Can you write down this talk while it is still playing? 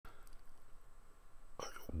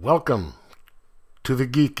Welcome to the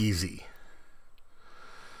Geek Easy.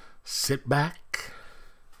 Sit back,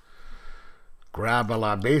 grab a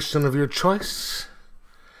libation of your choice,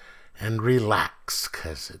 and relax,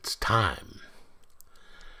 'cause it's time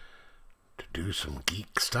to do some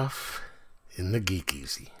geek stuff in the Geek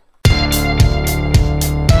Easy.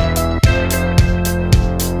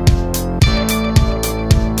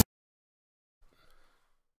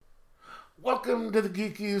 Welcome to the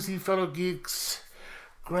Geek Easy, fellow geeks.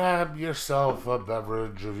 Grab yourself a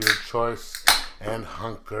beverage of your choice and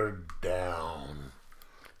hunker down.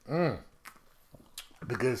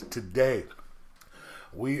 Because today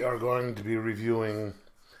we are going to be reviewing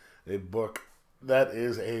a book that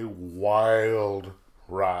is a wild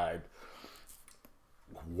ride.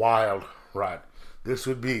 Wild ride. This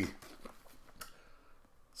would be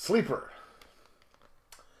Sleeper,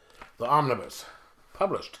 the omnibus,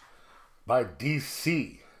 published by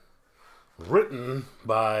DC. Written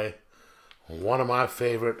by one of my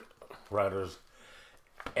favorite writers,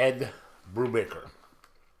 Ed Brubaker.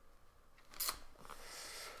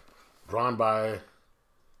 Drawn by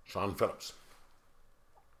Sean Phillips.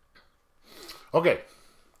 Okay.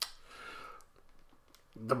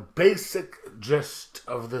 The basic gist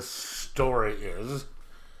of this story is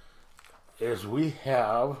we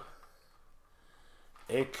have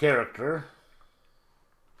a character.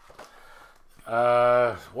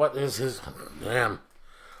 What is his name?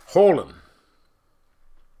 Holden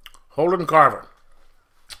Carver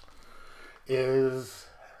is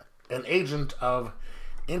an agent of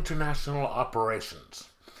International Operations,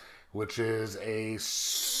 which is a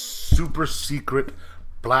super secret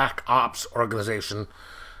black ops organization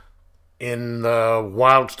in the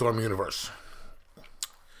Wildstorm universe.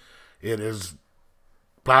 It is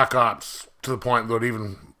black ops to the point that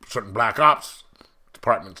even certain black ops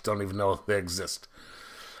departments don't even know they exist.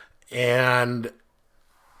 And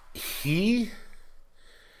he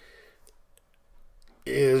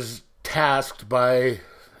is tasked by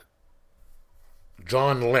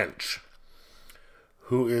John Lynch,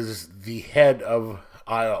 who is the head of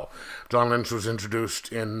I.O. John Lynch was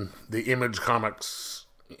introduced in the Image comics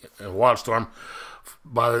in Wildstorm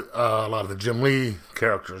by a lot of the Jim Lee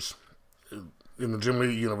characters in the Jim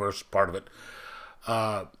Lee universe, part of it,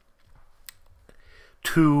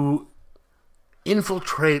 to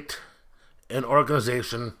infiltrate an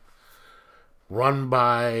organization run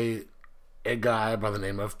by a guy by the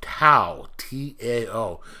name of Tau,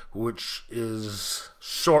 T-A-O, which is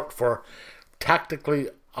short for Tactically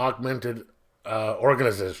Augmented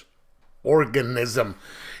Organism.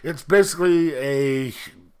 It's basically a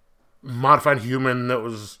modified human that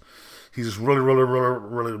was, he's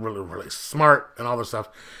really smart and all this stuff.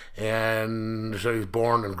 And so he's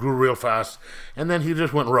born and grew real fast. And then he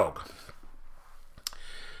just went rogue.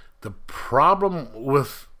 The problem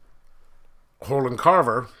with Holden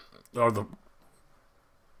Carver, or the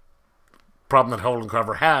problem that Holden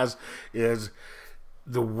Carver has, is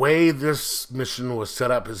the way this mission was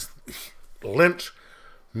set up is Lynch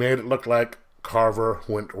made it look like Carver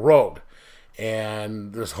went rogue.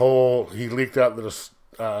 And this whole, he leaked out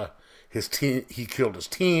that his team, he killed his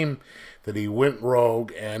team, that he went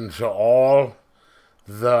rogue, and so all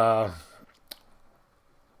the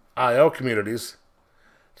I.O. communities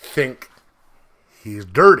think he's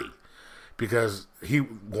dirty because he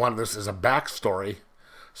wanted this as a backstory,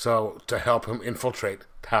 so to help him infiltrate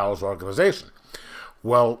Tau's organization.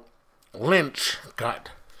 Well, Lynch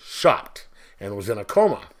got shot and was in a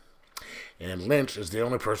coma, and Lynch is the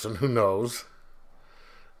only person who knows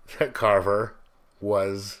that Carver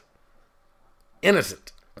was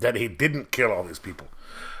innocent, that he didn't kill all these people.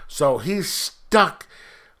 So he's stuck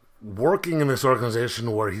working in this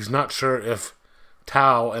organization where he's not sure if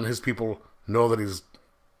Tau and his people know that he's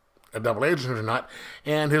a double agent or not,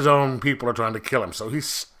 and his own people are trying to kill him. So he's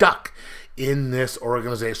stuck in this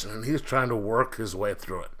organization, and he's trying to work his way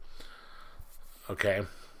through it. Okay?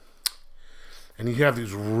 And you have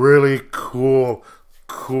these really cool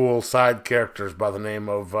side characters by the name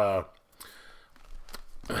of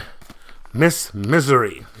Miss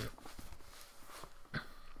Misery,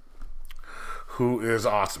 who is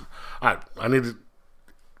awesome. All right,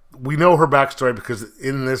 we know her backstory because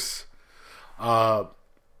in this,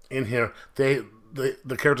 in here,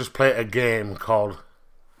 the characters play a game called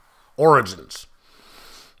Origins,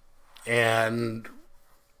 and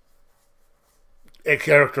a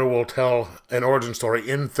character will tell an origin story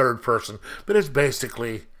in third person, but it's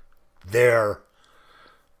basically their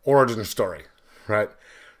origin story, right?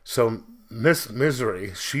 So Miss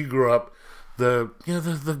Misery, she grew up the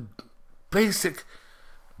basic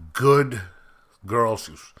good girl.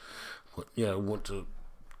 She went to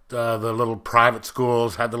the little private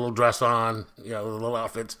schools, had the little dress on, you know, the little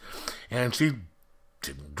outfits, and she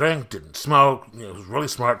didn't drink, didn't smoke, you know, was really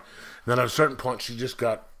smart. And then at a certain point, she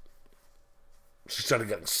started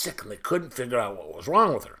getting sick, and they couldn't figure out what was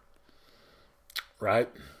wrong with her, right?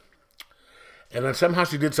 And then somehow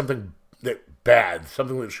she did something bad,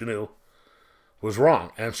 something that she knew was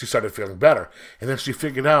wrong, and she started feeling better. And then she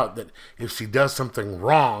figured out that if she does something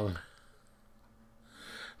wrong,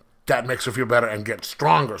 that makes her feel better and get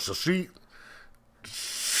stronger. So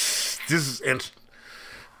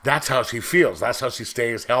that's how she feels. That's how she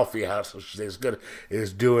stays healthy. How she stays good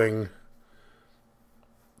is doing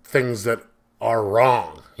things that are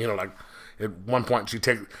wrong. You know, like at one point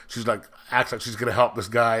she's like acts like she's going to help this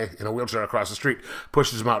guy in a wheelchair across the street,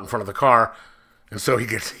 pushes him out in front of the car, and so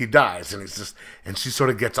he dies, and she sort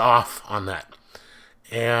of gets off on that.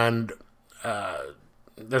 And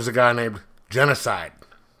there's a guy named Genocide.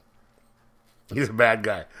 He's a bad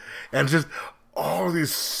guy, and just all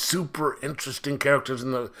these super interesting characters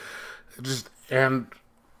and then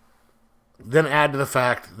add to the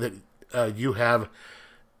fact that you have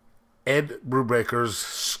Ed Brubaker's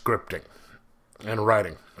scripting and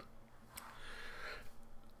writing.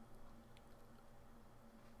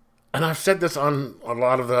 And I've said this on a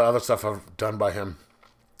lot of the other stuff I've done by him.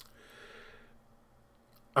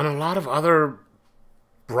 And a lot of other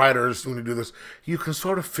writers, when you do this, you can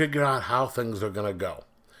sort of figure out how things are going to go.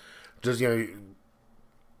 Just, you know,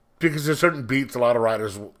 because there's certain beats a lot of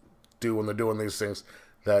writers do when they're doing these things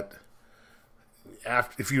that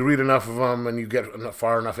if you read enough of them and you get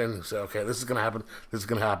far enough in, you say, okay, this is going to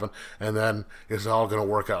happen, and then it's all going to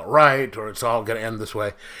work out right, or it's all going to end this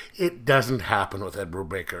way. It doesn't happen with Ed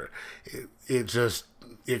Brubaker.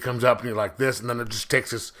 It comes up and you're like this, and then it just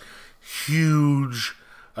takes this huge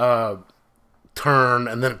turn,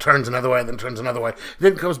 and then it turns another way, then turns another way,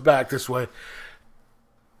 then it comes back this way,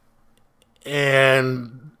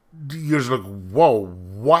 and you're just like, whoa,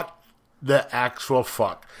 what the actual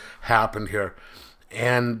fuck happened here?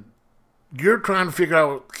 And you're trying to figure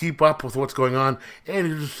out, keep up with what's going on, and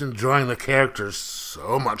you're just enjoying the characters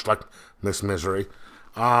so much, like Miss Misery.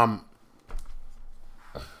 And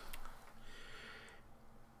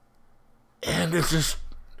it's just,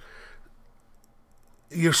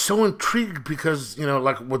 you're so intrigued because, you know,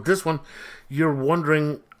 like with this one, you're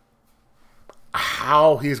wondering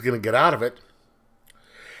how he's going to get out of it.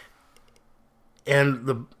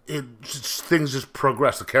 And things just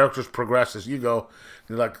progress. The characters progress as you go.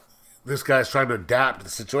 You're like, this guy's trying to adapt to the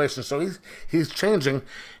situation, so he's changing,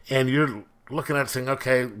 and you're looking at it saying,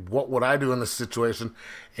 okay, what would I do in this situation?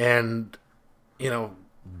 And, you know,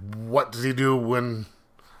 what does he do when,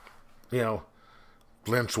 you know,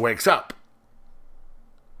 Lynch wakes up?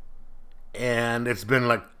 And it's been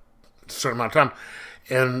like a certain amount of time,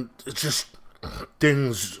 and it's just,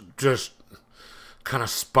 things just kind of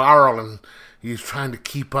spiral, and he's trying to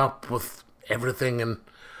keep up with everything, and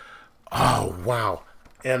oh wow!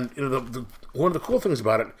 And you know, one of the cool things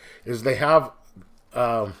about it is they have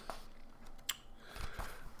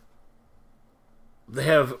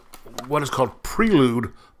what is called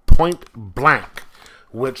Prelude Point Blank,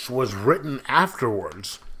 which was written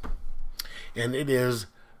afterwards, and it is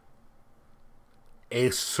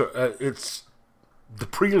it's the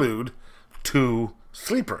prelude to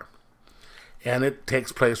Sleeper. And it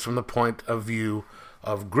takes place from the point of view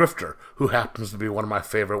of Grifter, who happens to be one of my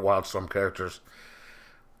favorite Wildstorm characters,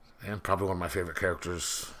 and probably one of my favorite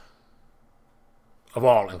characters of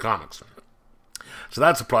all in comics. So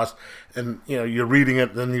that's a plus. And, you know, you're reading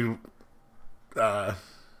it, then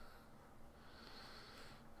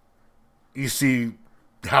you see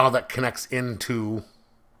how that connects into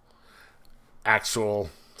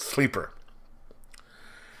actual Sleeper.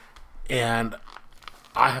 And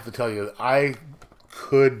I have to tell you, I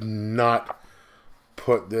could not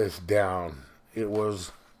put this down. It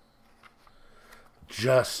was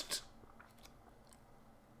just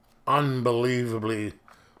unbelievably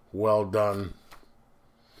well done.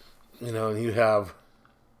 You know, and you have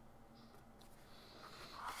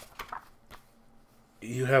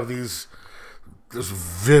this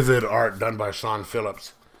vivid art done by Sean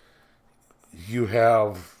Phillips. You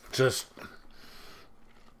have just,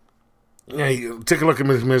 yeah, you take a look at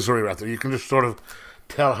Miss Misery right there. You can just sort of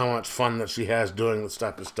tell how much fun that she has doing this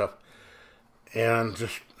type of stuff. And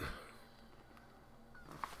just,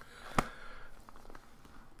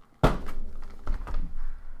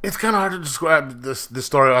 it's kind of hard to describe this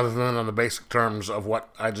story other than on the basic terms of what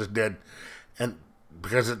I just did. And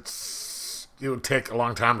because it would take a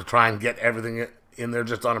long time to try and get everything in there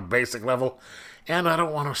just on a basic level. And I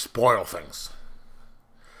don't want to spoil things.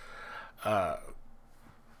 But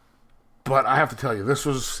But I have to tell you, this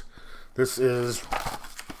is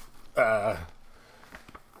how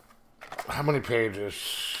many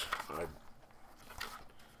pages? I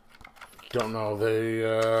don't know.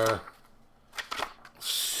 They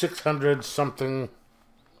 600 something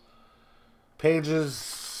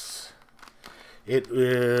pages. It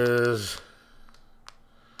is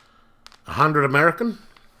 100 American,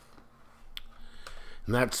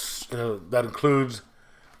 and that's that includes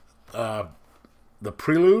the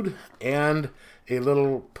prelude and a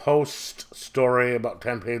little post story about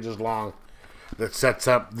 10 pages long that sets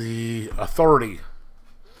up the authority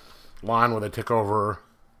line where they take over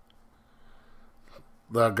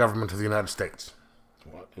the government of the United States.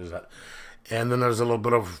 What is that? And then there's a little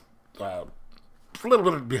bit of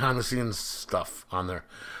behind the scenes stuff on there.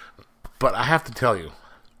 But I have to tell you,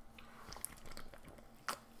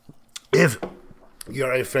 if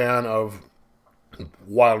you're a fan of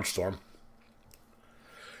Wildstorm,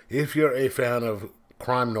 if you're a fan of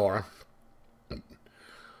crime noir,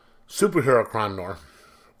 superhero crime noir,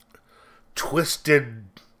 twisted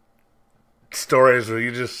stories where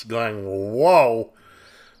you're just going, whoa,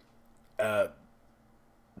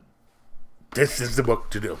 this is the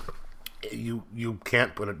book to do. You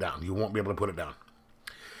can't put it down. You won't be able to put it down.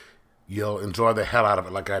 You'll enjoy the hell out of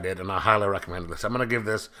it like I did, and I highly recommend this. I'm going to give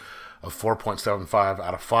this a 4.75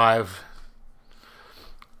 out of 5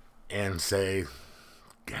 and say,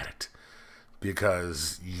 get it,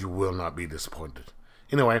 because you will not be disappointed.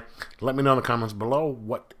 Anyway, let me know in the comments below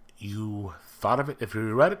what you thought of it, if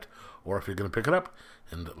you read it, or if you're going to pick it up.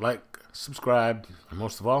 And like, subscribe, and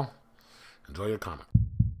most of all, enjoy your comic.